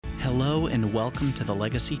Hello and welcome to the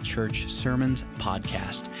Legacy Church Sermons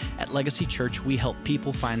Podcast. At Legacy Church, we help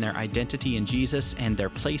people find their identity in Jesus and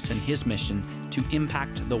their place in His mission to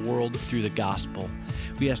impact the world through the gospel.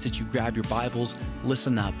 We ask that you grab your Bibles,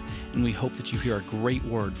 listen up, and we hope that you hear a great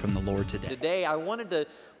word from the Lord today. Today, I wanted to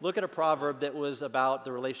look at a proverb that was about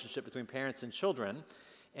the relationship between parents and children,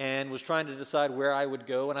 and was trying to decide where I would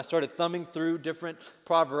go. And I started thumbing through different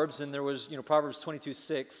proverbs, and there was, Proverbs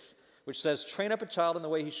 22:6, which says, "Train up a child in the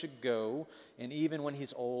way he should go, and even when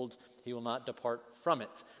he's old, he will not depart from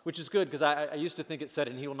it." Which is good, because I used to think it said,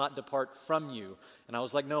 "and he will not depart from you." And I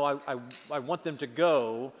was like, no, I want them to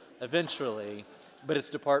go eventually, but it's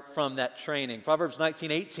depart from that training. Proverbs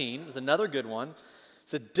 19:18 is another good one. It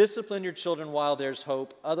said, "Discipline your children while there's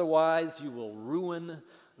hope, otherwise you will ruin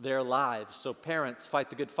their lives." So parents, fight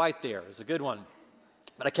the good fight there. It's a good one.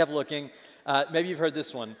 But I kept looking. Maybe you've heard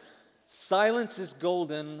this one. "Silence is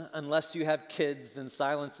golden. Unless you have kids, then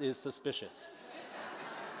silence is suspicious."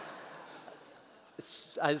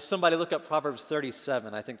 Somebody look up Proverbs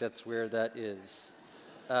 37. I think that's where that is.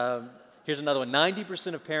 Here's another one.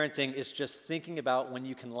 90% of parenting is just thinking about when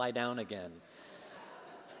you can lie down again.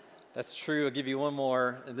 That's true. I'll give you one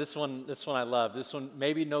more. And this one I love. This one,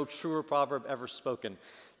 maybe no truer proverb ever spoken.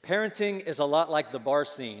 "Parenting is a lot like the bar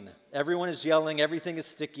scene. Everyone is yelling, everything is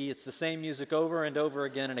sticky, it's the same music over and over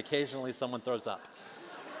again, and occasionally someone throws up."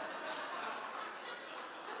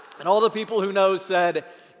 And all the people who know said,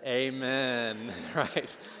 "Amen,"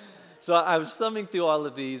 right? So I was thumbing through all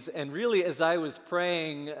of these, and really as I was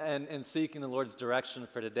praying and seeking the Lord's direction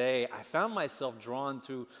for today, I found myself drawn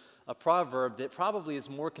to a proverb that probably is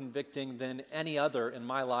more convicting than any other in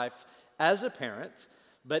my life as a parent.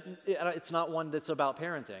 But it's not one that's about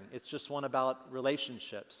parenting. It's just one about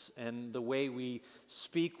relationships and the way we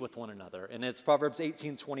speak with one another. And it's Proverbs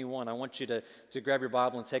 18:21. I want you to grab your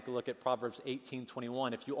Bible and take a look at Proverbs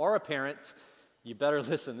 18:21. If you are a parent, you better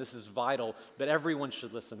listen. This is vital, but everyone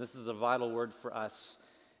should listen. This is a vital word for us.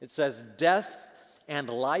 It says, "Death and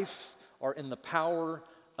life are in the power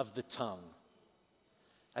of the tongue."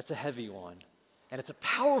 That's a heavy one. And it's a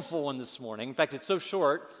powerful one this morning. In fact, it's so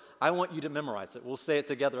short, I want you to memorize it. We'll say it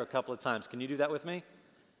together a couple of times. Can you do that with me?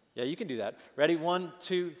 Yeah, you can do that. Ready? 1,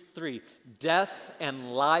 2, 3. "Death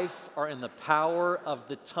and life are in the power of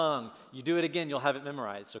the tongue." You do it again, you'll have it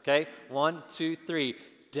memorized, okay? 1, 2, 3.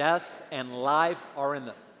 "Death and life are in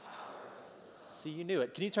the..." See, you knew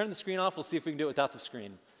it. Can you turn the screen off? We'll see if we can do it without the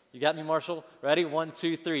screen. You got me, Marshall? Ready? 1,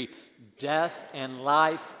 2, 3. "Death and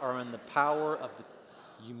life are in the power of the..."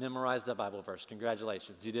 You memorized that Bible verse.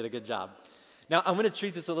 Congratulations. You did a good job. Now, I'm going to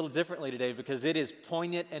treat this a little differently today because it is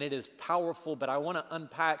poignant and it is powerful, but I want to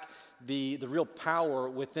unpack the real power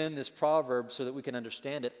within this proverb so that we can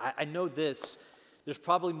understand it. I know this. There's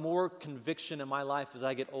probably more conviction in my life as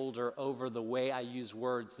I get older over the way I use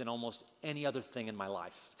words than almost any other thing in my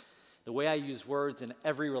life. The way I use words in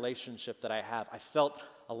every relationship that I have. I felt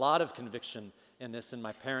a lot of conviction in this in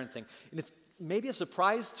my parenting. And it's maybe a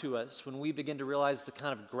surprise to us when we begin to realize the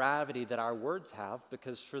kind of gravity that our words have,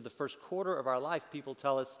 because for the first quarter of our life, people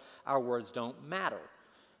tell us our words don't matter.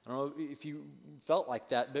 I don't know if you felt like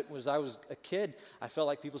that, but as I was a kid, I felt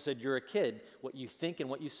like people said, "You're a kid. What you think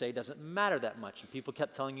and what you say doesn't matter that much." And people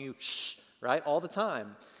kept telling you, "Shh," right, all the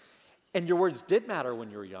time. And your words did matter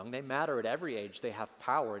when you were young. They matter at every age. They have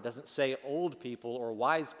power. It doesn't say old people or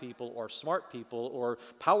wise people or smart people or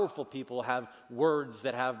powerful people have words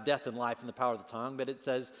that have death and life in the power of the tongue, but it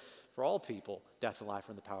says for all people, death and life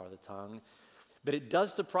are in the power of the tongue. But it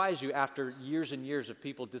does surprise you after years and years of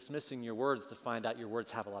people dismissing your words to find out your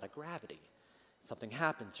words have a lot of gravity. Something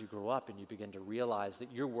happens. You grow up and you begin to realize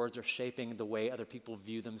that your words are shaping the way other people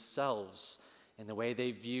view themselves, and the way they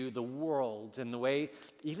view the world, and the way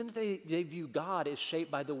even they view God is shaped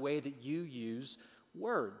by the way that you use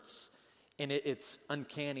words. And it's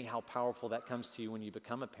uncanny how powerful that comes to you when you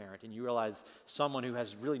become a parent and you realize someone who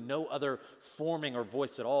has really no other forming or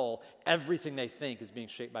voice at all, everything they think is being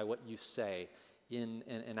shaped by what you say in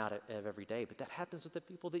and out of every day. But that happens with the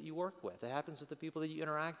people that you work with. It happens with the people that you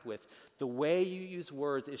interact with. The way you use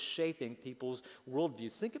words is shaping people's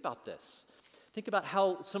worldviews. Think about this. Think about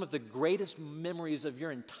how some of the greatest memories of your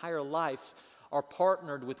entire life are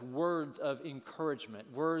partnered with words of encouragement,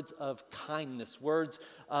 words of kindness, words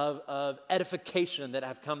of edification that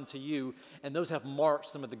have come to you, and those have marked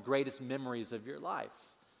some of the greatest memories of your life.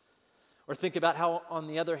 Or think about how, on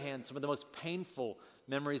the other hand, some of the most painful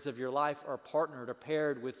memories of your life are partnered or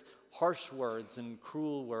paired with harsh words and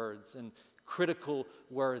cruel words and critical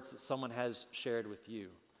words that someone has shared with you.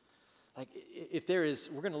 Like, if there is,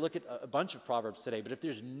 we're going to look at a bunch of Proverbs today, but if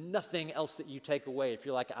there's nothing else that you take away, if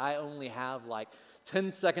you're like, I only have like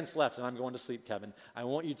 10 seconds left and I'm going to sleep, Kevin, I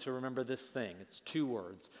want you to remember this thing. It's 2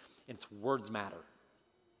 words, and it's words matter.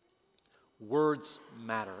 Words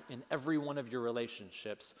matter in every one of your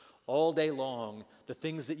relationships. All day long, the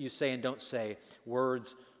things that you say and don't say,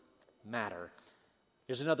 words matter.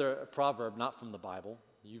 Here's another proverb, not from the Bible.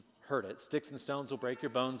 You've heard it. Sticks and stones will break your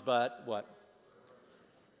bones, but what?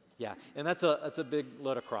 Yeah, and that's a big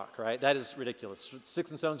load of crock, right? That is ridiculous.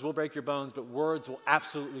 Sticks and stones will break your bones, but words will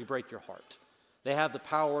absolutely break your heart. They have the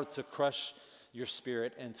power to crush your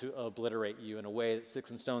spirit and to obliterate you in a way that sticks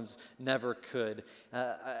and stones never could.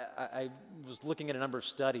 I was looking at a number of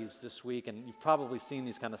studies this week, and you've probably seen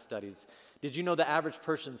these kind of studies. Did you know the average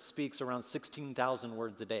person speaks around 16,000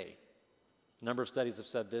 words a day? A number of studies have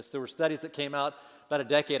said this. There were studies that came out about a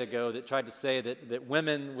decade ago that tried to say that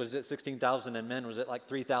women was at 16,000 and men was at like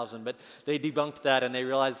 3,000, but they debunked that and they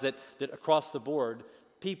realized that across the board,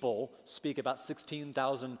 people speak about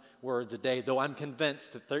 16,000 words a day, though I'm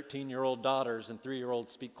convinced that 13-year-old daughters and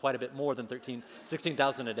 3-year-olds speak quite a bit more than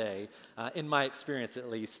 16,000 a day, in my experience at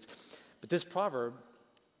least. But this proverb,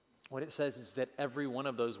 what it says is that every one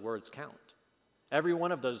of those words count. Every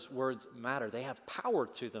one of those words matter. They have power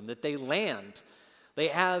to them, that they land. They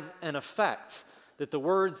have an effect, that the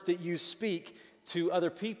words that you speak to other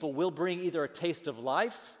people will bring either a taste of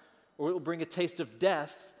life or it will bring a taste of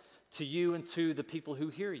death to you and to the people who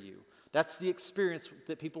hear you. That's the experience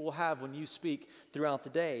that people will have when you speak throughout the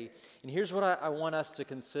day. And here's what I want us to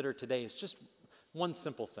consider today. It's just one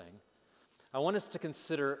simple thing. I want us to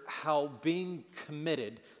consider how being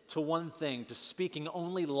committed to one thing, to speaking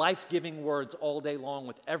only life-giving words all day long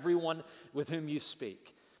with everyone with whom you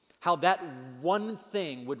speak, how that one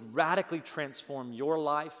thing would radically transform your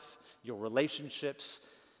life, your relationships,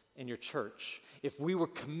 and your church. If we were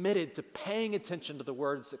committed to paying attention to the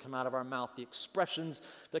words that come out of our mouth, the expressions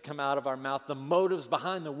that come out of our mouth, the motives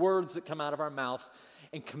behind the words that come out of our mouth,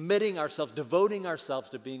 and committing ourselves, devoting ourselves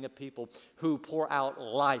to being a people who pour out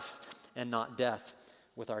life and not death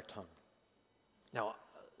with our tongue. Now,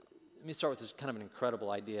 let me start with this kind of an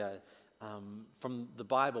incredible idea. From the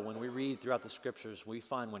Bible, when we read throughout the scriptures, we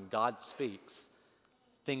find when God speaks,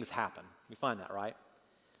 things happen. We find that, right?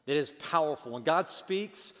 It is powerful. When God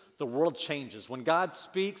speaks, the world changes. When God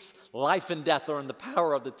speaks, life and death are in the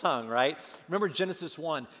power of the tongue, right? Remember Genesis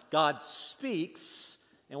 1, God speaks,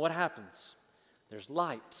 and what happens? There's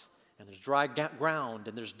light. And there's dry ground,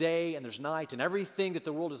 and there's day, and there's night, and everything that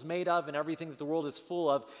the world is made of, and everything that the world is full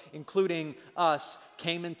of, including us,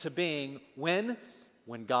 came into being when?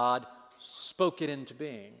 When God spoke it into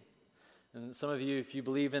being. And some of you, if you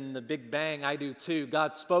believe in the Big Bang, I do too.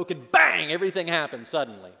 God spoke, and bang, everything happened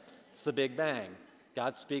suddenly. It's the Big Bang.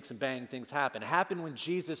 God speaks, and bang, things happen. It happened when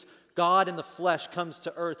Jesus, God in the flesh, comes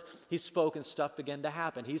to earth. He spoke and stuff began to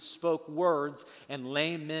happen. He spoke words and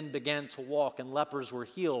lame men began to walk and lepers were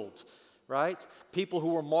healed, right? People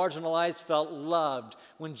who were marginalized felt loved.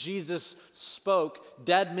 When Jesus spoke,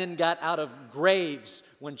 dead men got out of graves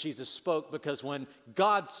when Jesus spoke, because when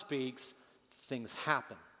God speaks, things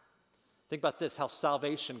happen. Think about this, how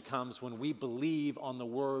salvation comes when we believe on the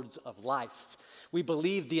words of life. We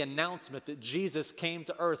believe the announcement that Jesus came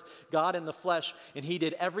to earth, God in the flesh, and he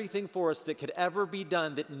did everything for us that could ever be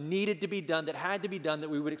done, that needed to be done, that had to be done, that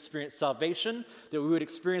we would experience salvation, that we would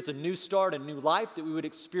experience a new start, a new life, that we would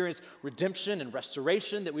experience redemption and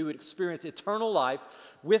restoration, that we would experience eternal life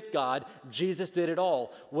with God. Jesus did it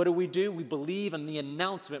all. What do? We believe in the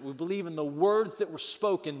announcement. We believe in the words that were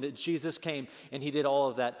spoken that Jesus came, and he did all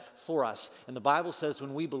of that for us. And the Bible says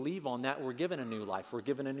when we believe on that, we're given a new life. We're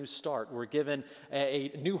given a new start. We're given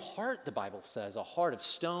a new heart, the Bible says. A heart of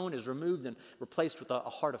stone is removed and replaced with a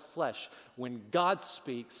heart of flesh. When God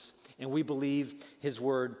speaks and we believe his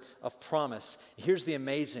word of promise. Here's the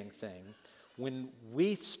amazing thing. When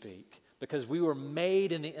we speak, because we were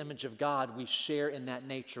made in the image of God, we share in that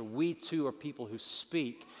nature. We too are people who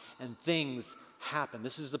speak and things happen.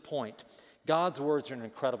 This is the point. God's words are an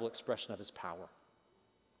incredible expression of his power.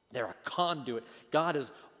 They're a conduit. God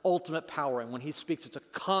is ultimate power, and when he speaks, it's a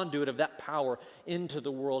conduit of that power into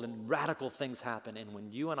the world, and radical things happen. And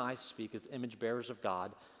when you and I speak as image bearers of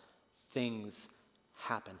God, things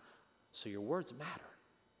happen. So your words matter.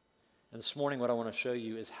 And this morning, what I want to show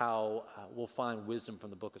you is how we'll find wisdom from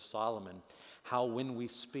the book of Solomon, how when we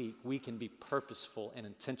speak, we can be purposeful and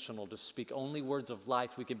intentional to speak only words of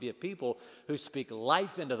life. We can be a people who speak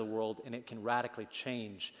life into the world, and it can radically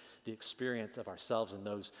change the experience of ourselves and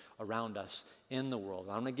those around us in the world.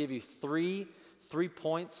 I'm going to give you three 3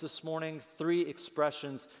 points this morning, 3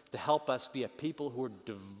 expressions to help us be a people who are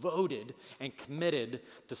devoted and committed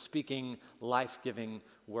to speaking life-giving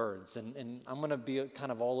words. And I'm going to be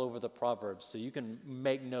kind of all over the Proverbs, so you can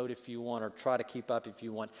make note if you want or try to keep up if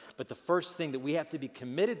you want. But the first thing that we have to be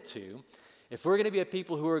committed to, if we're going to be a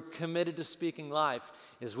people who are committed to speaking life,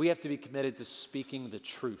 is we have to be committed to speaking the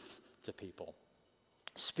truth to people.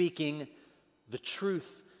 Speaking the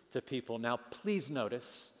truth to people. Now, please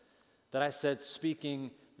notice that I said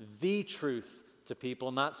speaking the truth to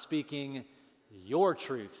people, not speaking your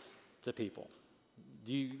truth to people.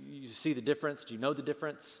 Do you see the difference? Do you know the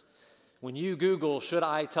difference? When you Google, should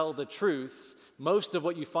I tell the truth, most of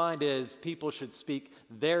what you find is people should speak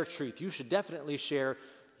their truth. You should definitely share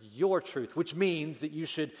your truth, which means that you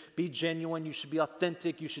should be genuine, you should be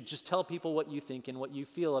authentic, you should just tell people what you think and what you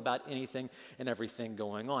feel about anything and everything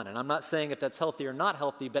going on. And I'm not saying if that's healthy or not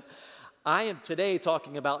healthy, but I am today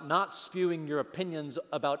talking about not spewing your opinions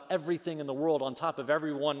about everything in the world on top of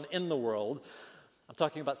everyone in the world. I'm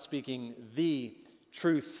talking about speaking the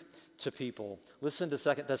truth to people. Listen to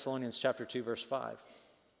 2 Thessalonians chapter 2, verse 5.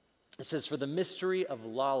 It says, "For the mystery of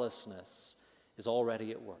lawlessness is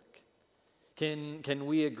already at work." Can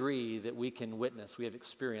we agree that we can witness, we have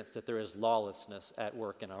experienced that there is lawlessness at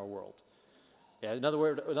work in our world? Yeah, another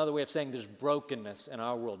way of saying there's brokenness in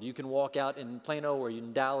our world. You can walk out in Plano or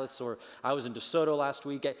in Dallas, or I was in DeSoto last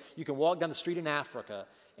week. You can walk down the street in Africa,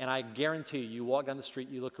 and I guarantee you walk down the street,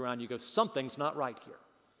 you look around, you go, something's not right here.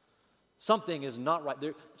 Something is not right.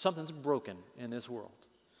 Something's broken in this world.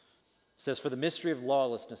 It says, "For the mystery of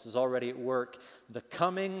lawlessness is already at work. The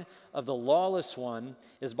coming of the lawless one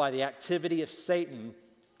is by the activity of Satan,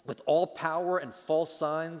 with all power and false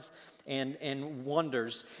signs and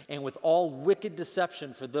wonders, and with all wicked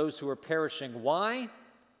deception for those who are perishing." Why?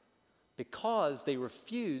 Because they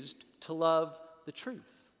refused to love the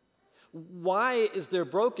truth. Why is there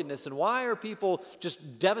brokenness, and why are people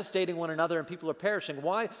just devastating one another and people are perishing?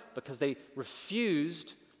 Why? Because they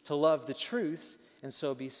refused to love the truth and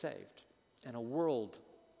so be saved. In a world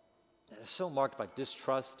that is so marked by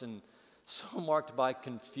distrust and so marked by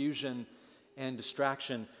confusion and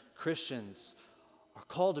distraction, Christians are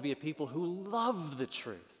called to be a people who love the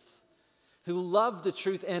truth,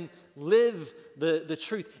 and live the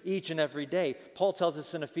truth each and every day. Paul tells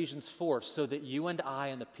us in Ephesians 4, so that you and I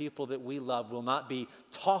and the people that we love will not be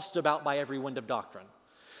tossed about by every wind of doctrine.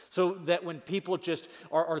 So that when people just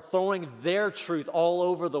are throwing their truth all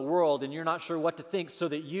over the world and you're not sure what to think, so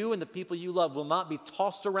that you and the people you love will not be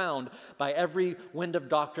tossed around by every wind of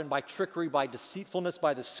doctrine, by trickery, by deceitfulness,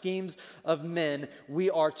 by the schemes of men, we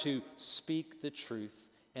are to speak the truth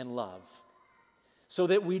in love. So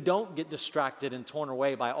that we don't get distracted and torn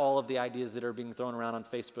away by all of the ideas that are being thrown around on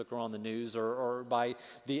Facebook or on the news, or by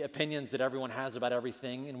the opinions that everyone has about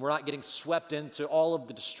everything. And we're not getting swept into all of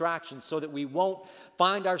the distractions, so that we won't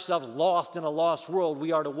find ourselves lost in a lost world.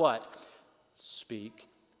 We are to what? Speak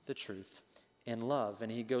the truth in love. And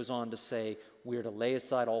he goes on to say, we are to lay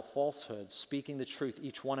aside all falsehood, speaking the truth,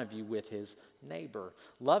 each one of you with his neighbor.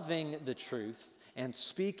 Loving the truth and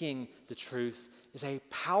speaking the truth is a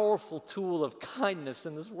powerful tool of kindness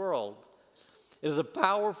in this world. It is a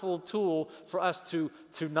powerful tool for us to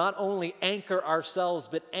not only anchor ourselves,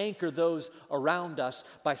 but anchor those around us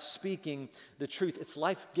by speaking the truth. It's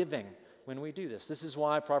life-giving when we do this. This is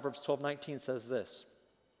why Proverbs 12:19 says this: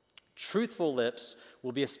 "Truthful lips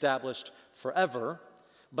will be established forever,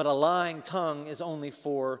 but a lying tongue is only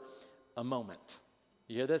for a moment."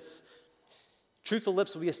 You hear this? Truthful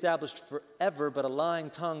lips will be established forever, but a lying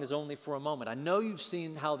tongue is only for a moment. I know you've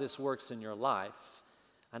seen how this works in your life.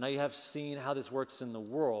 I know you have seen how this works in the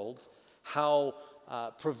world, how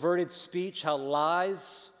perverted speech, how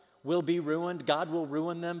lies will be ruined. God will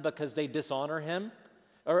ruin them because they dishonor him.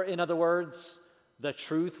 Or in other words, the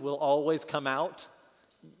truth will always come out.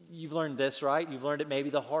 You've learned this, right? You've learned it maybe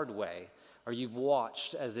the hard way. Or you've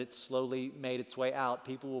watched as it slowly made its way out.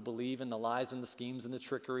 People will believe in the lies and the schemes and the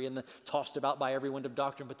trickery and the tossed about by every wind of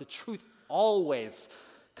doctrine, but the truth always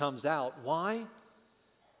comes out. Why?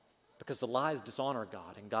 Because the lies dishonor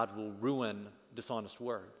God, and God will ruin dishonest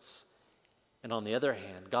words. And on the other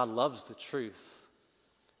hand, God loves the truth.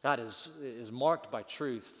 God is marked by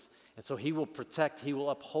truth, and so he will protect, he will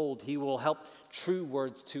uphold, he will help true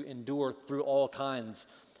words to endure through all kinds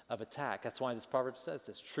of attack. That's why this proverb says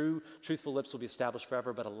this: truthful lips will be established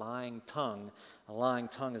forever, but a lying tongue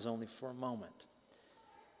is only for a moment.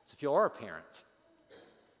 So if you are a parent,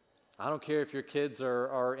 I don't care if your kids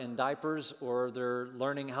are in diapers or they're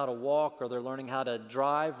learning how to walk or they're learning how to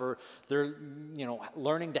drive or they're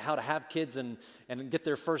learning how to have kids and get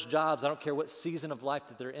their first jobs. I don't care what season of life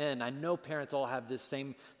that they're in. I know parents all have this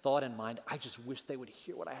same thought in mind. I just wish they would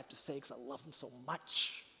hear what I have to say because I love them so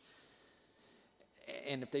much.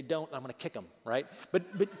 And if they don't, I'm going to kick them, right? But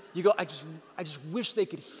you go, I just wish they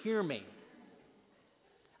could hear me.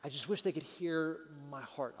 I just wish they could hear my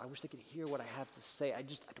heart. I wish they could hear what I have to say. I don't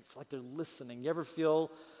feel like they're listening. You ever feel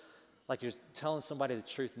like you're telling somebody the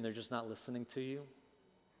truth and they're just not listening to you?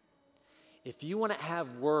 If you want to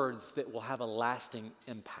have words that will have a lasting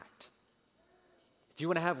impact, if you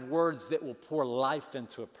want to have words that will pour life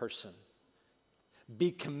into a person, be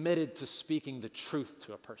committed to speaking the truth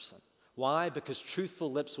to a person. Why? Because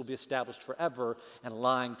truthful lips will be established forever and a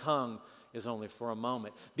lying tongue is only for a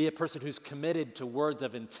moment. Be a person who's committed to words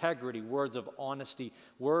of integrity, words of honesty,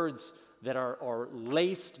 words that are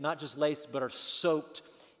laced, not just laced, but are soaked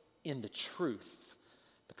in the truth.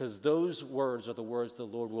 Because those words are the words the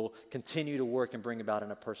Lord will continue to work and bring about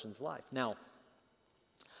in a person's life. Now,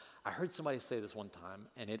 I heard somebody say this one time,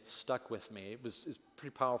 and it stuck with me. It was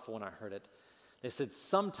pretty powerful when I heard it. They said,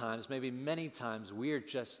 sometimes, maybe many times, we are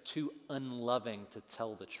just too unloving to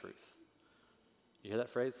tell the truth. You hear that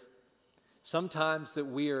phrase? Sometimes that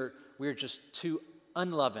we're just too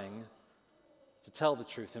unloving to tell the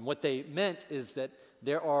truth. And what they meant is that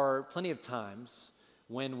there are plenty of times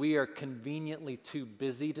when we are conveniently too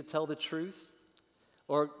busy to tell the truth,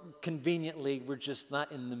 or conveniently we're just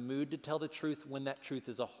not in the mood to tell the truth when that truth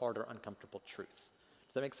is a hard or uncomfortable truth.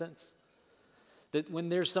 Does that make sense? That when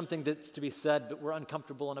there's something that's to be said, but we're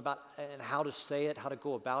uncomfortable and how to say it, how to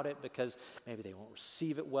go about it, because maybe they won't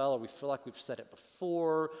receive it well, or we feel like we've said it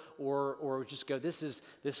before, or we just go, this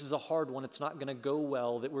is a hard one, it's not going to go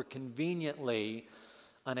well, that we're conveniently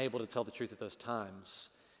unable to tell the truth at those times.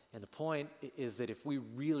 And the point is that if we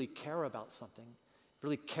really care about something,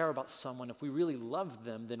 really care about someone, if we really love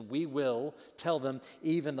them, then we will tell them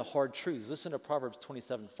even the hard truths. Listen to Proverbs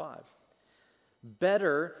 27:5.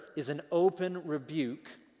 Better is an open rebuke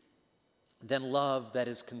than love that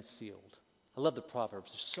is concealed. I love the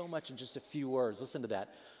Proverbs. There's so much in just a few words. Listen to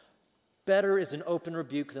that. Better is an open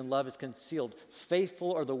rebuke than love is concealed.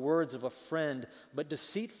 Faithful are the words of a friend, but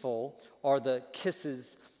deceitful are the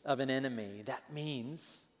kisses of an enemy. That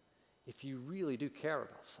means if you really do care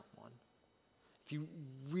about someone, if you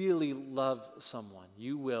really love someone,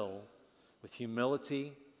 you will, with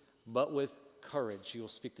humility, but with courage, you will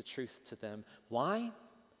speak the truth to them. Why?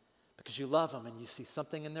 Because you love them and you see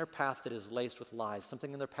something in their path that is laced with lies,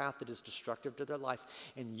 something in their path that is destructive to their life,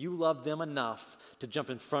 and you love them enough to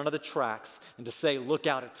jump in front of the tracks and to say, look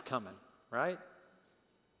out, it's coming, right?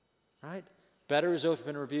 Right? Better is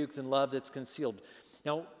open rebuke than love that's concealed.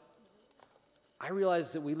 Now, I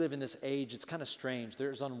realize that we live in this age, it's kind of strange.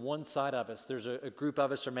 There's on one side of us, there's a group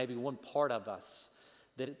of us or maybe one part of us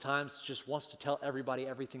that at times just wants to tell everybody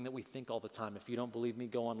everything that we think all the time. If you don't believe me,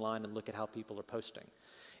 go online and look at how people are posting.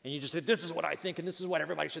 And you just say, this is what I think, and this is what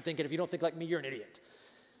everybody should think, and if you don't think like me, you're an idiot.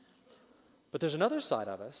 But there's another side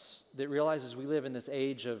of us that realizes we live in this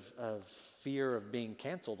age of fear of being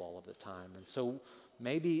canceled all of the time. And so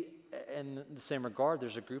maybe in the same regard,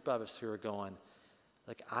 there's a group of us who are going,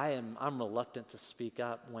 like, I'm reluctant to speak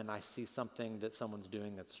up when I see something that someone's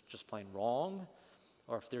doing that's just plain wrong,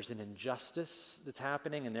 or if there's an injustice that's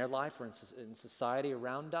happening in their life or in society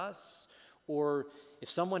around us, or if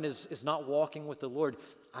someone is not walking with the Lord,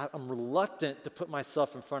 I'm reluctant to put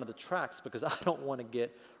myself in front of the tracks because I don't want to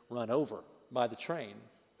get run over by the train.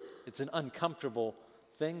 It's an uncomfortable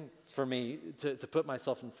thing for me to put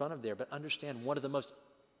myself in front of there, but understand one of the most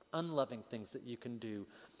unloving things that you can do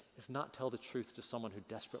is not tell the truth to someone who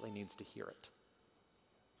desperately needs to hear it.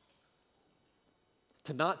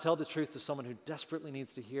 To not tell the truth to someone who desperately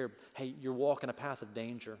needs to hear, hey, you're walking a path of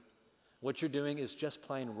danger. What you're doing is just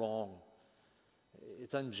plain wrong.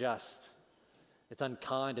 It's unjust. It's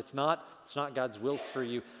unkind. It's not God's will for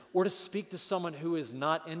you. Or to speak to someone who is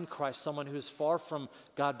not in Christ, someone who is far from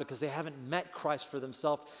God because they haven't met Christ for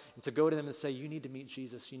themselves, and to go to them and say, you need to meet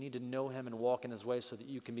Jesus. You need to know him and walk in his way so that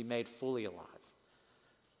you can be made fully alive.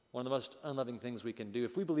 One of the most unloving things we can do.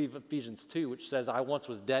 If we believe Ephesians 2, which says, I once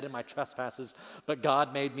was dead in my trespasses, but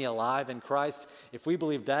God made me alive in Christ. If we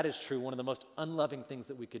believe that is true, one of the most unloving things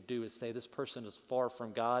that we could do is say, this person is far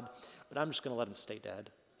from God, but I'm just going to let him stay dead.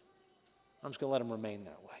 I'm just going to let him remain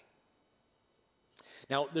that way.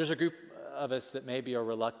 Now, there's a group of us that maybe are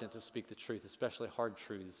reluctant to speak the truth, especially hard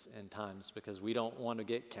truths in times, because we don't want to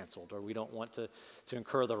get canceled or we don't want to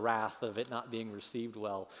incur the wrath of it not being received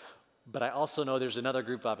well. But I also know there's another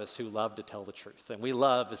group of us who love to tell the truth. And we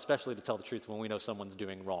love especially to tell the truth when we know someone's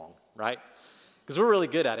doing wrong, right? Because we're really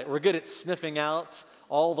good at it. We're good at sniffing out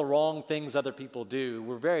all the wrong things other people do.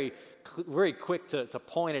 We're very quick to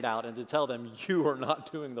point it out and to tell them, you are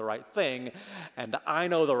not doing the right thing, and I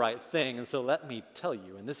know the right thing, and so let me tell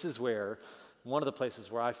you. And this is where one of the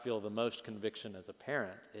places where I feel the most conviction as a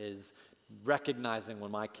parent is recognizing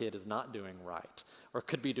when my kid is not doing right or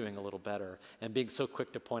could be doing a little better and being so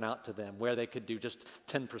quick to point out to them where they could do just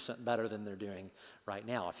 10% better than they're doing right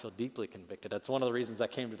now. I feel deeply convicted. That's one of the reasons I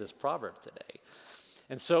came to this proverb today.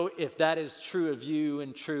 And so if that is true of you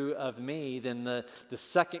and true of me, then the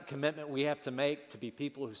second commitment we have to make to be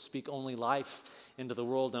people who speak only life into the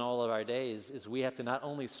world in all of our days is we have to not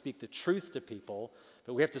only speak the truth to people,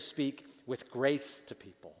 but we have to speak with grace to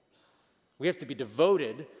people. We have to be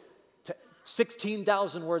devoted to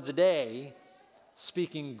 16,000 words a day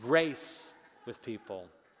speaking grace with people.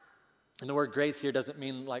 And the word grace here doesn't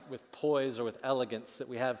mean like with poise or with elegance, that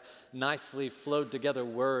we have nicely flowed together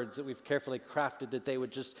words that we've carefully crafted that they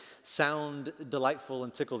would just sound delightful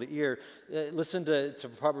and tickle the ear. Listen to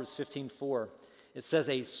Proverbs 15:4. It says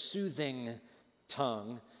a soothing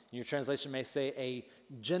tongue. Your translation may say a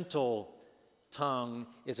gentle tongue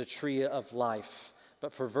is a tree of life,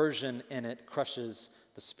 but perversion in it crushes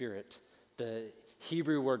the spirit. The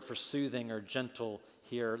Hebrew word for soothing or gentle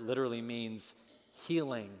here literally means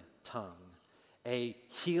healing tongue. A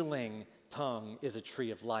healing tongue is a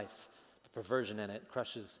tree of life. The perversion in it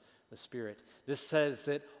crushes the spirit. This says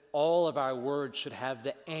that all of our words should have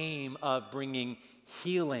the aim of bringing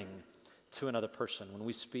healing to another person. When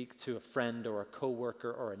we speak to a friend or a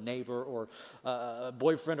coworker or a neighbor or a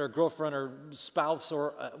boyfriend or girlfriend or spouse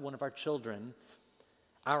or one of our children,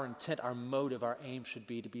 our intent, our motive, our aim should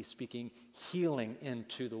be to be speaking healing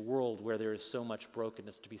into the world where there is so much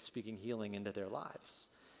brokenness, to be speaking healing into their lives.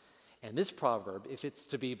 And this proverb, if it's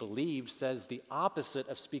to be believed, says the opposite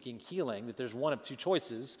of speaking healing, that there's one of two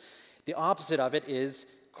choices. The opposite of it is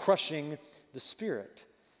crushing the spirit.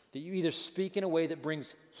 That you either speak in a way that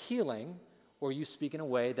brings healing or you speak in a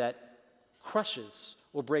way that crushes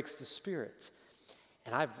or breaks the spirit.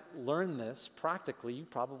 And I've learned this practically, you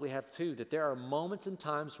probably have too, that there are moments and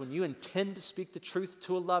times when you intend to speak the truth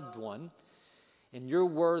to a loved one, and your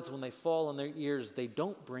words, when they fall on their ears, they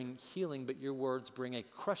don't bring healing, but your words bring a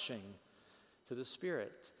crushing to the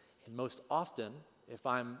spirit. And most often, if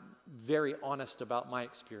I'm very honest about my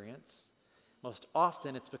experience, most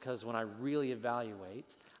often it's because when I really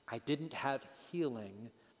evaluate, I didn't have healing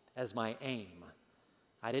as my aim.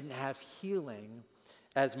 I didn't have healing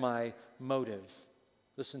as my motive.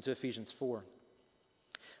 Listen to Ephesians 4.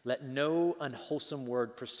 Let no unwholesome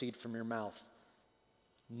word proceed from your mouth.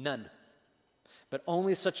 None. But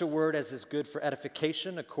only such a word as is good for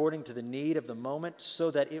edification according to the need of the moment,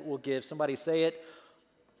 so that it will give, somebody say it,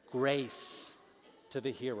 grace to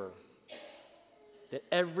the hearer. That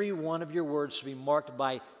every one of your words should be marked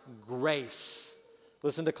by grace.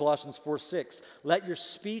 Listen to Colossians 4:6. Let your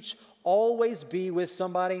speech always be with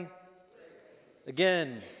somebody. Grace.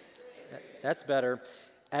 Again, that's better.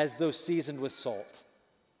 As though seasoned with salt.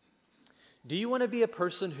 Do you want to be a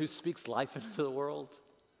person who speaks life into the world?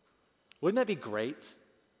 Wouldn't that be great?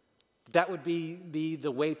 That would be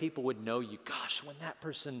the way people would know you. Gosh, when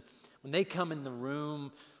they come in the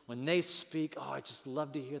room, when they speak, oh, I just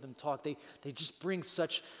love to hear them talk. They just bring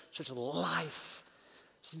such life,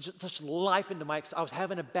 such life into my. I was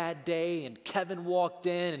having a bad day, and Kevin walked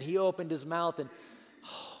in, and he opened his mouth, and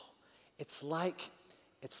it's like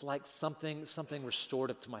something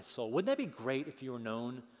restorative to my soul. Wouldn't that be great if you were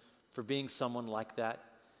known for being someone like that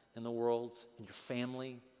in the world, in your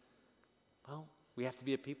family? Well, we have to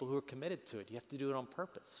be a people who are committed to it. You have to do it on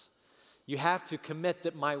purpose. You have to commit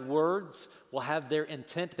that my words will have their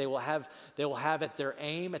intent. They will have at their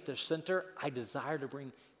aim, at their center. I desire to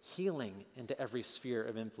bring healing into every sphere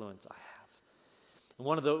of influence I have. And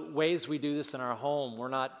one of the ways we do this in our home, we're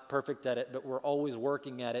not perfect at it, but we're always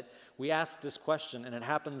working at it. We ask this question, and it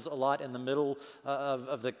happens a lot in the middle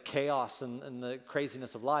of the chaos and the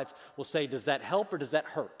craziness of life. We'll say, does that help or does that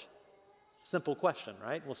hurt? Simple question,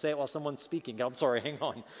 right? We'll say it while someone's speaking. I'm sorry, hang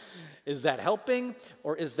on. Is that helping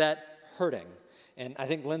or is that hurting? And I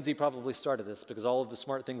think Lindsay probably started this because all of the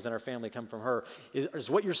smart things in our family come from her. Is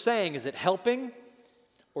what you're saying, is it helping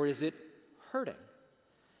or is it hurting?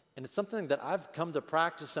 And it's something that I've come to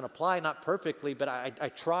practice and apply, not perfectly, but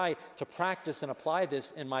I try to practice and apply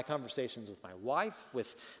this in my conversations with my wife,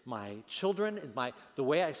 with my children, the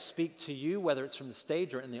way I speak to you, whether it's from the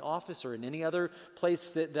stage or in the office or in any other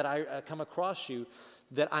place that I come across you,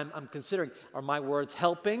 that I'm considering, are my words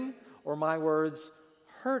helping or my words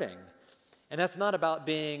hurting? And that's not about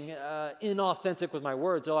being inauthentic with my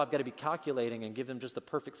words. Oh, I've got to be calculating and give them just the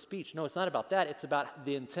perfect speech. No, it's not about that. It's about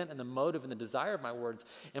the intent and the motive and the desire of my words.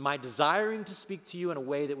 Am I desiring to speak to you in a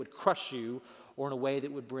way that would crush you or in a way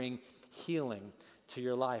that would bring healing to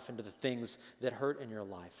your life and to the things that hurt in your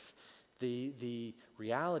life? The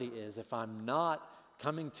reality is, if I'm not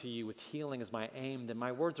coming to you with healing as my aim, then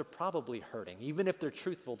my words are probably hurting. Even if they're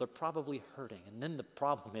truthful, they're probably hurting. And then the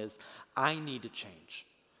problem is, I need to change.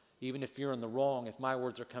 Even if you're in the wrong, if my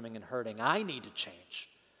words are coming and hurting, I need to change.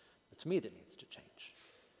 It's me that needs to change.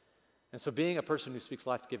 And so being a person who speaks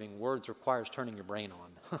life-giving words requires turning your brain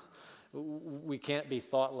on. We can't be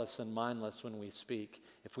thoughtless and mindless when we speak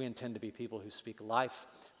if we intend to be people who speak life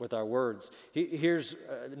with our words. Here's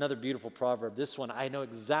another beautiful proverb. This one, I know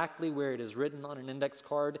exactly where it is written on an index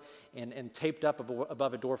card and taped up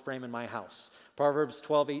above a door frame in my house. Proverbs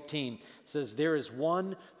 12:18 says, there is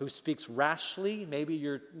one who speaks rashly. Maybe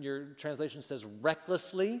your translation says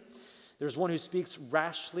recklessly. There's one who speaks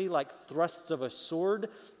rashly like thrusts of a sword,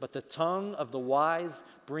 but the tongue of the wise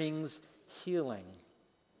brings healing.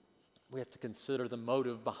 We have to consider the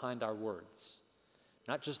motive behind our words.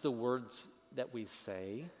 Not just the words that we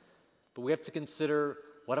say, but we have to consider,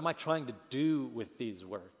 what am I trying to do with these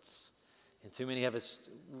words? And too many of us,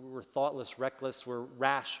 we're thoughtless, reckless, we're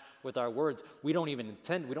rash with our words. We don't even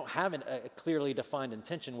intend, we don't have a clearly defined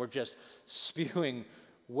intention. We're just spewing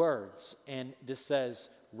words. And this says,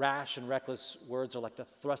 rash and reckless words are like the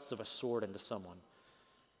thrusts of a sword into someone.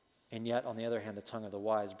 And yet, on the other hand, the tongue of the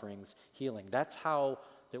wise brings healing. That's how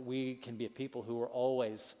that we can be a people who are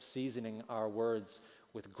always seasoning our words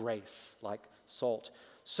with grace, like salt.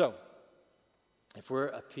 So, if we're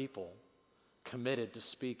a people committed to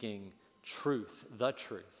speaking truth, the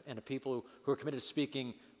truth, and a people who are committed to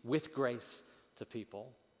speaking with grace to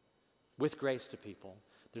people,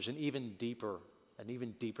 there's an even deeper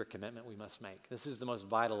commitment we must make. This is the most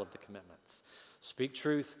vital of the commitments. Speak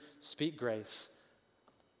truth, speak grace,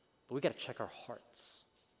 but we got to check our hearts.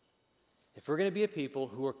 If we're going to be a people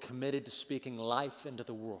who are committed to speaking life into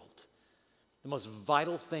the world, the most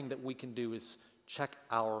vital thing that we can do is check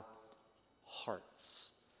our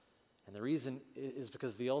hearts. And the reason is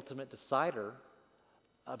because the ultimate decider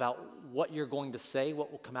about what you're going to say,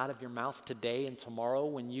 what will come out of your mouth today and tomorrow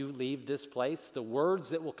when you leave this place, the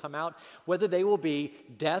words that will come out, whether they will be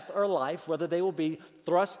death or life, whether they will be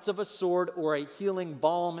thrusts of a sword or a healing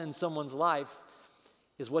balm in someone's life,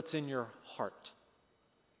 is what's in your heart.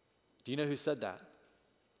 Do you know who said that?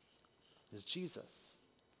 It's Jesus.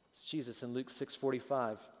 It's Jesus in Luke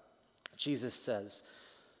 6:45. Jesus says,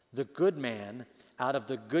 the good man out of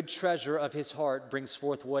the good treasure of his heart brings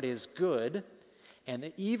forth what is good, and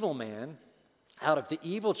the evil man out of the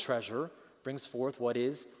evil treasure brings forth what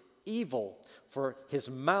is evil. For his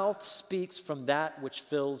mouth speaks from that which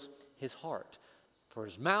fills his heart. For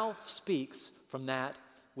his mouth speaks from that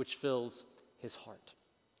which fills his heart.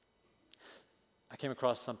 I came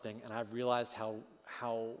across something and I've realized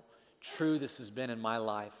how true this has been in my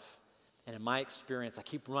life and in my experience. I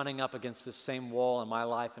keep running up against this same wall in my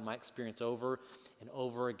life and my experience over and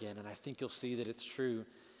over again. And I think you'll see that it's true.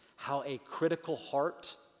 How a critical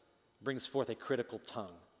heart brings forth a critical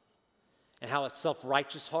tongue. And how a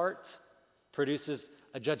self-righteous heart produces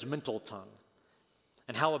a judgmental tongue.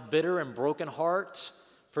 And how a bitter and broken heart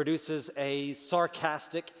produces a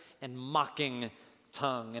sarcastic and mocking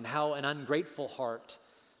tongue, and how an ungrateful heart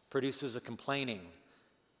produces a complaining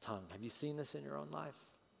tongue. Have you seen this in your own life?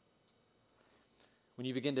 When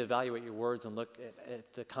you begin to evaluate your words and look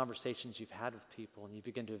at the conversations you've had with people, and you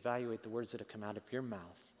begin to evaluate the words that have come out of your mouth,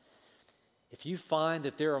 if you find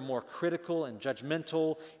that there are more critical and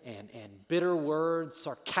judgmental and bitter words,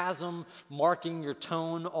 sarcasm marking your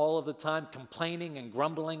tone all of the time, complaining and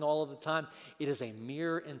grumbling all of the time, it is a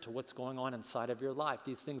mirror into what's going on inside of your life.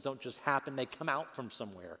 These things don't just happen, they come out from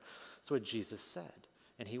somewhere. That's what Jesus said.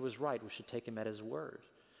 And he was right. We should take him at his word.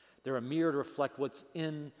 They're a mirror to reflect what's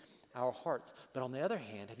in our hearts. But on the other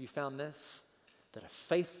hand, have you found this? That a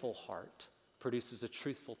faithful heart produces a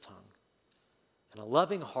truthful tongue. And a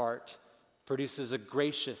loving heart produces a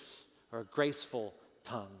gracious or a graceful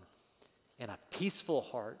tongue. And a peaceful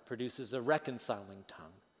heart produces a reconciling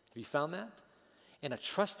tongue. Have you found that? And a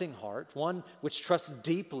trusting heart, one which trusts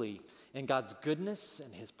deeply in God's goodness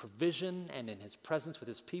and his provision and in his presence with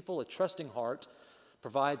his people, a trusting heart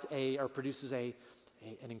produces an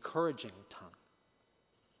encouraging tongue.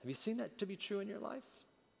 Have you seen that to be true in your life?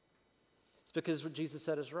 It's because what Jesus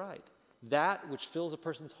said is right. That which fills a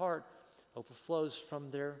person's heart overflows from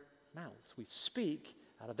their mouths. We speak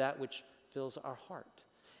out of that which fills our heart.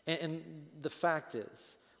 And the fact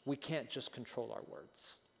is, we can't just control our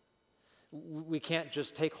words. We can't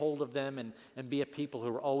just take hold of them and be a people who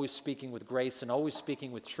are always speaking with grace and always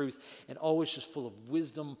speaking with truth and always just full of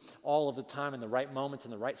wisdom all of the time in the right moments,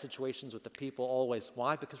 in the right situations with the people always.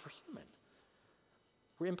 Why? Because we're human.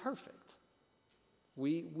 We're imperfect.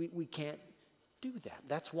 We can't do that.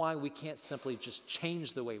 That's why we can't simply just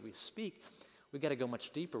change the way we speak. We got to go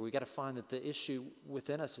much deeper. We got to find that the issue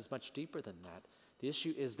within us is much deeper than that. The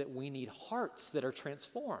issue is that we need hearts that are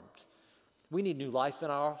transformed. We need new life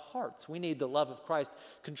in our hearts. We need the love of Christ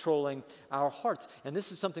controlling our hearts. And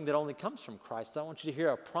this is something that only comes from Christ. I want you to hear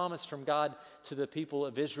a promise from God to the people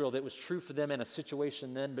of Israel that was true for them in a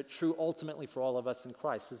situation then, but true ultimately for all of us in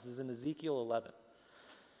Christ. This is in Ezekiel 11.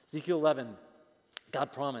 Ezekiel 11,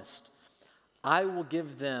 God promised, I will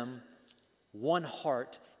give them one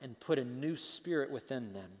heart and put a new spirit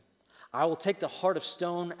within them. I will take the heart of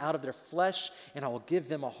stone out of their flesh, and I will give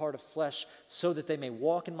them a heart of flesh so that they may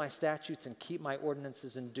walk in my statutes and keep my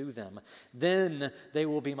ordinances and do them. Then they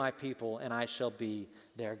will be my people, and I shall be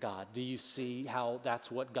their God. Do you see how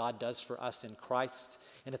that's what God does for us in Christ?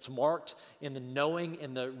 And it's marked in the knowing,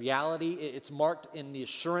 in the reality. It's marked in the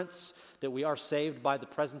assurance that we are saved by the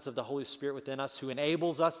presence of the Holy Spirit within us, who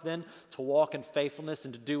enables us then to walk in faithfulness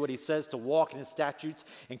and to do what he says, to walk in his statutes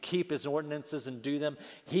and keep his ordinances and do them.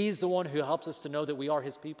 He's the one who helps us to know that we are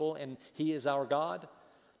his people and he is our God.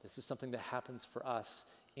 This is something that happens for us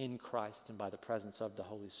in Christ and by the presence of the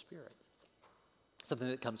Holy Spirit. Something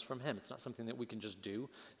that comes from him. It's not something that we can just do.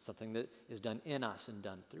 It's something that is done in us and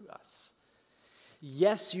done through us.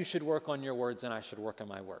 Yes, you should work on your words and I should work on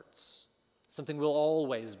my words. Something we'll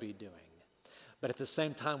always be doing. But at the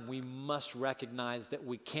same time, we must recognize that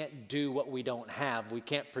we can't do what we don't have. We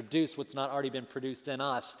can't produce what's not already been produced in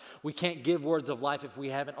us. We can't give words of life if we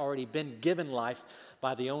haven't already been given life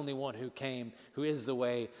by the only one who came, who is the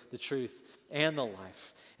way, the truth, and the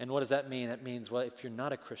life. And what does that mean? That means, well, if you're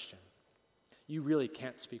not a Christian, you really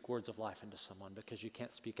can't speak words of life into someone because you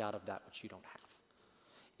can't speak out of that which you don't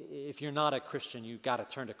have. If you're not a Christian, you've got to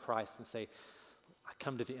turn to Christ and say, I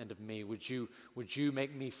come to the end of me. Would you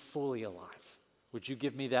make me fully alive? Would you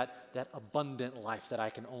give me that abundant life that I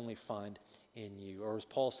can only find in you? Or as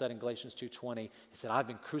Paul said in Galatians 2:20, he said, I've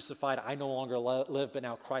been crucified. I no longer live, but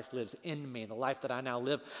now Christ lives in me. And the life that I now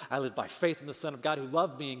live, I live by faith in the Son of God who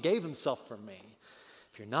loved me and gave himself for me.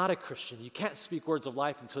 If you're not a Christian, you can't speak words of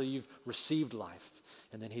life until you've received life.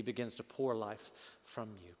 And then he begins to pour life from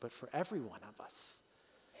you. But for every one of us,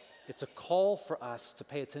 it's a call for us to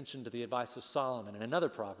pay attention to the advice of Solomon. In another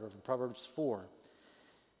proverb, in Proverbs 4,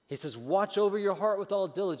 he says, watch over your heart with all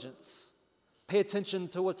diligence. Pay attention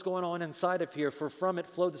to what's going on inside of here, for from it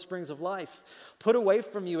flow the springs of life. Put away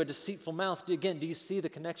from you a deceitful mouth. Again, do you see the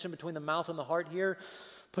connection between the mouth and the heart here?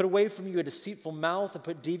 Put away from you a deceitful mouth and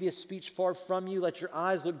put devious speech far from you. Let your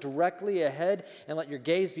eyes look directly ahead and let your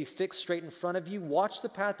gaze be fixed straight in front of you. Watch the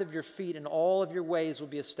path of your feet and all of your ways will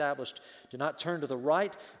be established. Do not turn to the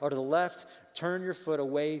right or to the left. Turn your foot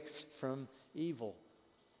away from evil.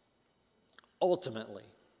 Ultimately,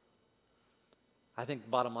 I think the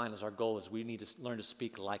bottom line is our goal is we need to learn to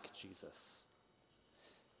speak like Jesus.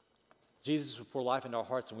 Jesus will pour life into our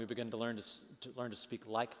hearts and we begin to learn to speak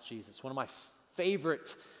like Jesus. One of my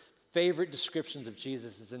favorite descriptions of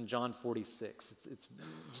Jesus is in John 46. It's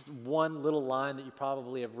just one little line that you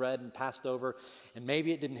probably have read and passed over, and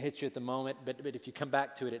maybe it didn't hit you at the moment, but if you come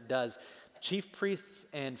back to it, it does. Chief priests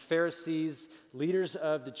and Pharisees, leaders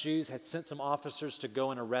of the Jews, had sent some officers to go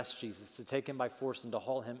and arrest Jesus, to take him by force and to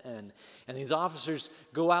haul him in. And these officers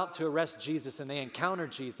go out to arrest Jesus, and they encounter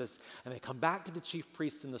Jesus, and they come back to the chief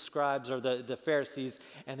priests and the scribes, or the Pharisees,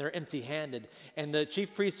 and they're empty-handed. And the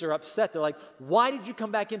chief priests are upset. They're like, why did you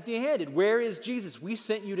come back empty-handed? Where is Jesus? We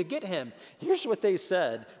sent you to get him. Here's what they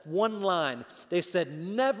said. One line. They said,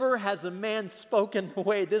 never has a man spoken the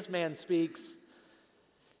way this man speaks.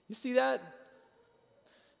 You see that?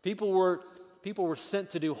 People were sent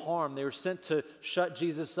to do harm. They were sent to shut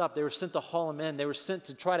Jesus up. They were sent to haul him in. They were sent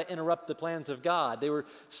to try to interrupt the plans of God. They were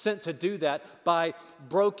sent to do that by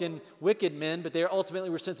broken, wicked men, but they ultimately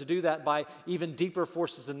were sent to do that by even deeper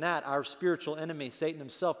forces than that. Our spiritual enemy, Satan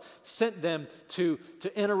himself, sent them to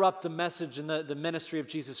interrupt the message and the ministry of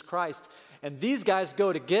Jesus Christ. And these guys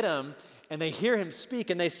go to get him, and they hear him speak,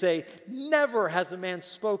 and they say, never has a man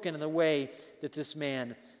spoken in the way that this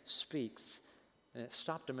man speaks. And it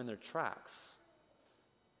stopped them in their tracks.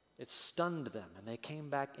 It stunned them, and they came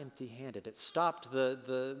back empty-handed. It stopped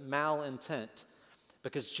the malintent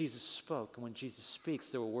because Jesus spoke. And when Jesus speaks,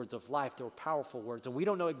 there were words of life. There were powerful words. And we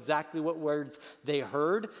don't know exactly what words they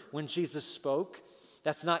heard when Jesus spoke.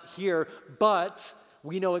 That's not here. But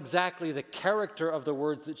We know exactly the character of the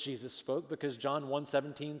words that Jesus spoke because John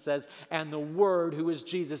 1:17 says, and the Word, who is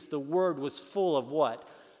Jesus, the Word was full of what?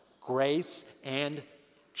 Grace and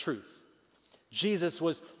truth. Jesus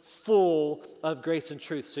was full of grace and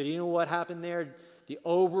truth. So do you know what happened there? The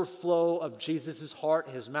overflow of Jesus' heart,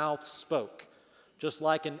 his mouth spoke. Just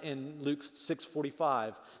like in Luke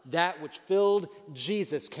 6:45, that which filled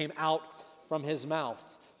Jesus came out from his mouth.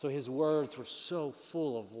 So his words were so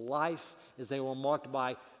full of life as they were marked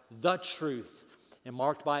by the truth and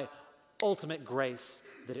marked by ultimate grace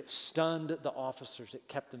that it stunned the officers. It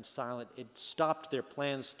kept them silent. It stopped their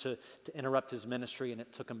plans to interrupt his ministry, and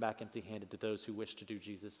it took him back empty-handed to those who wished to do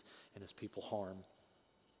Jesus and his people harm.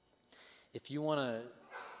 If you want to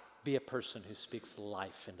be a person who speaks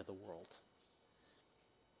life into the world,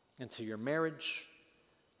 into your marriage,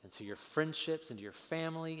 into your friendships, into your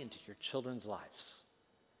family, into your children's lives,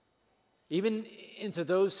 even into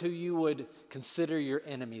those who you would consider your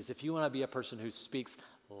enemies, if you want to be a person who speaks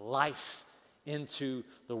life into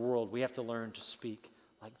the world, we have to learn to speak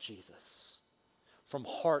like Jesus. From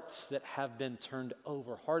hearts that have been turned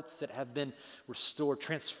over, hearts that have been restored,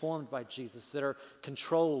 transformed by Jesus, that are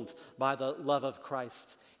controlled by the love of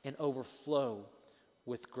Christ and overflow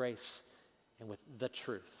with grace and with the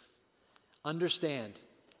truth. Understand,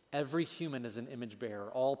 every human is an image bearer.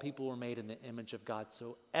 All people were made in the image of God.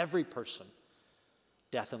 So every person,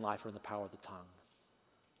 death and life are in the power of the tongue.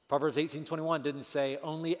 Proverbs 18:21 didn't say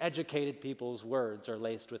only educated people's words are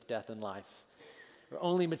laced with death and life, or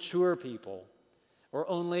only mature people, or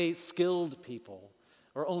only skilled people,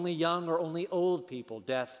 or only young or only old people,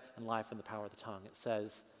 death and life in the power of the tongue. It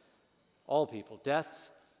says all people, death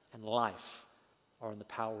and life are in the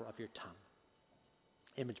power of your tongue.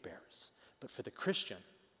 Image bearers. But for the Christian,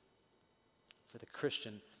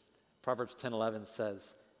 Proverbs 10:11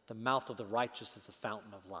 says, the mouth of the righteous is the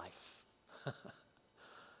fountain of life.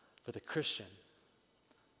 For the Christian,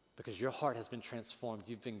 because your heart has been transformed,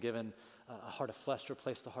 you've been given a heart of flesh to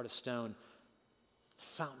replace the heart of stone. It's a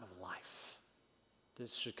fountain of life.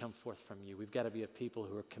 This should come forth from you. We've got to be a people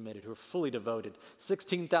who are committed, who are fully devoted.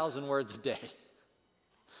 16,000 words a day.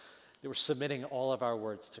 That we're submitting all of our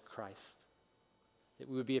words to Christ. That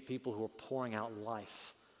we would be a people who are pouring out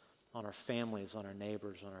life on our families, on our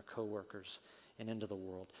neighbors, on our coworkers, and into the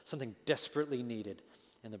world. Something desperately needed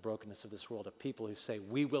in the brokenness of this world, of people who say,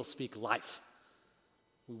 we will speak life.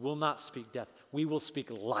 We will not speak death. We will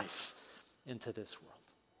speak life into this world.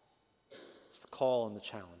 It's the call and the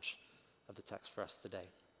challenge of the text for us today.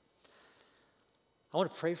 I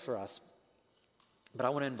want to pray for us, but I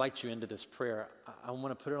want to invite you into this prayer. I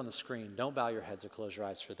want to put it on the screen. Don't bow your heads or close your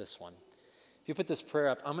eyes for this one. If you put this prayer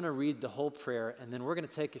up, I'm going to read the whole prayer, and then we're going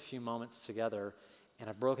to take a few moments together. And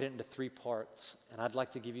I've broken it into 3 parts, and I'd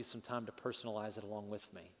like to give you some time to personalize it along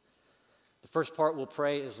with me. The first part we'll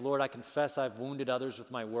pray is, Lord, I confess I've wounded others with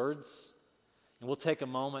my words. And we'll take a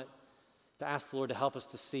moment to ask the Lord to help us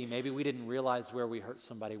to see. Maybe we didn't realize where we hurt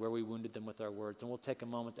somebody, where we wounded them with our words. And we'll take a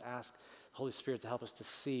moment to ask the Holy Spirit to help us to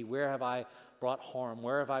see, where have I brought harm?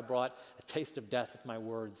 Where have I brought a taste of death with my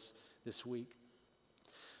words this week?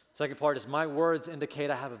 Second part is, my words indicate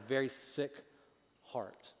I have a very sick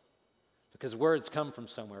heart. Because words come from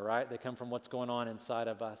somewhere, right? They come from what's going on inside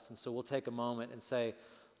of us. And so we'll take a moment and say,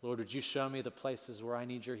 Lord, would you show me the places where I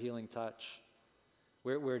need your healing touch?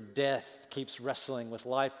 Where death keeps wrestling with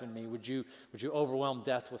life in me. Would you overwhelm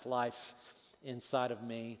death with life inside of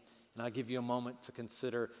me? And I'll give you a moment to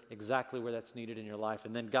consider exactly where that's needed in your life.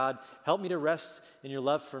 And then, God, help me to rest in your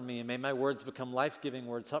love for me. And may my words become life-giving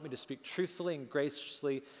words. Help me to speak truthfully and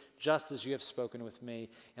graciously, just as you have spoken with me.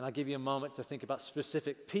 And I'll give you a moment to think about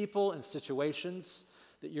specific people and situations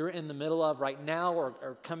that you're in the middle of right now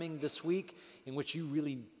or coming this week, in which you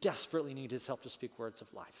really desperately need His help to speak words of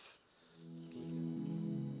life.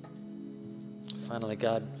 Finally,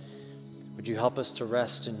 God, would you help us to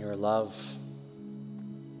rest in your love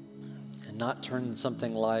and not turn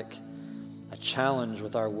something like a challenge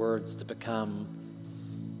with our words to become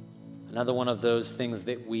another one of those things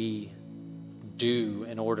that we do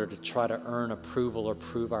in order to try to earn approval or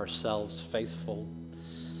prove ourselves faithful.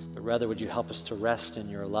 But rather, would you help us to rest in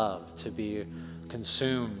your love, to be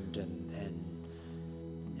consumed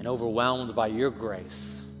and overwhelmed by your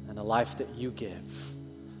grace and the life that you give.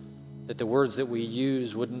 That the words that we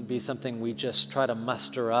use wouldn't be something we just try to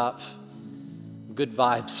muster up good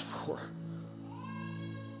vibes for.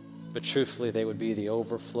 But truthfully, they would be the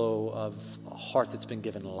overflow of a heart that's been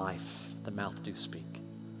given life. The mouth do speak.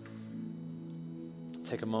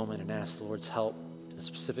 Take a moment and ask the Lord's help in a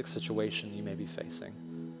specific situation you may be facing.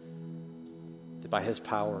 That by His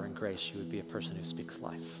power and grace, you would be a person who speaks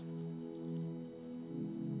life.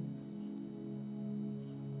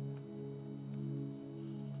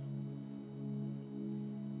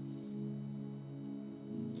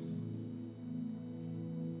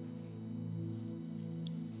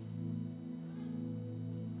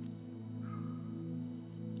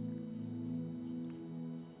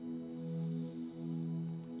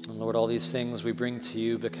 And Lord, all these things we bring to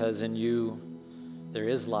you because in you there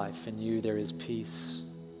is life, in you there is peace,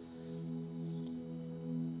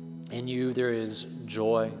 in you there is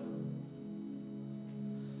joy.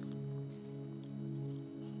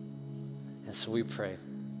 And so we pray,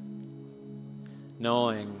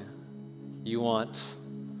 knowing you want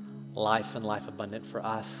life and life abundant for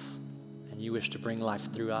us, and you wish to bring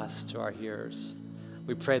life through us to our hearers.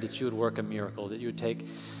 We pray that you would work a miracle, that you would take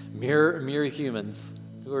mere humans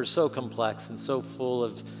who are so complex and so full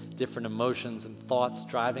of different emotions and thoughts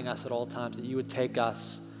driving us at all times, that you would take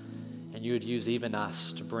us and you would use even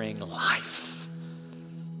us to bring life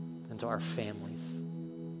into our families,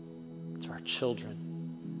 to our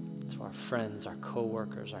children, to our friends, our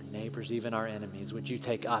coworkers, our neighbors, even our enemies. Would you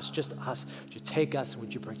take us, just us, would you take us and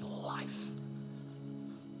would you bring life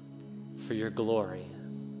for your glory,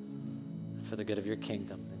 for the good of your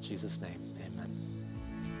kingdom? In Jesus' name.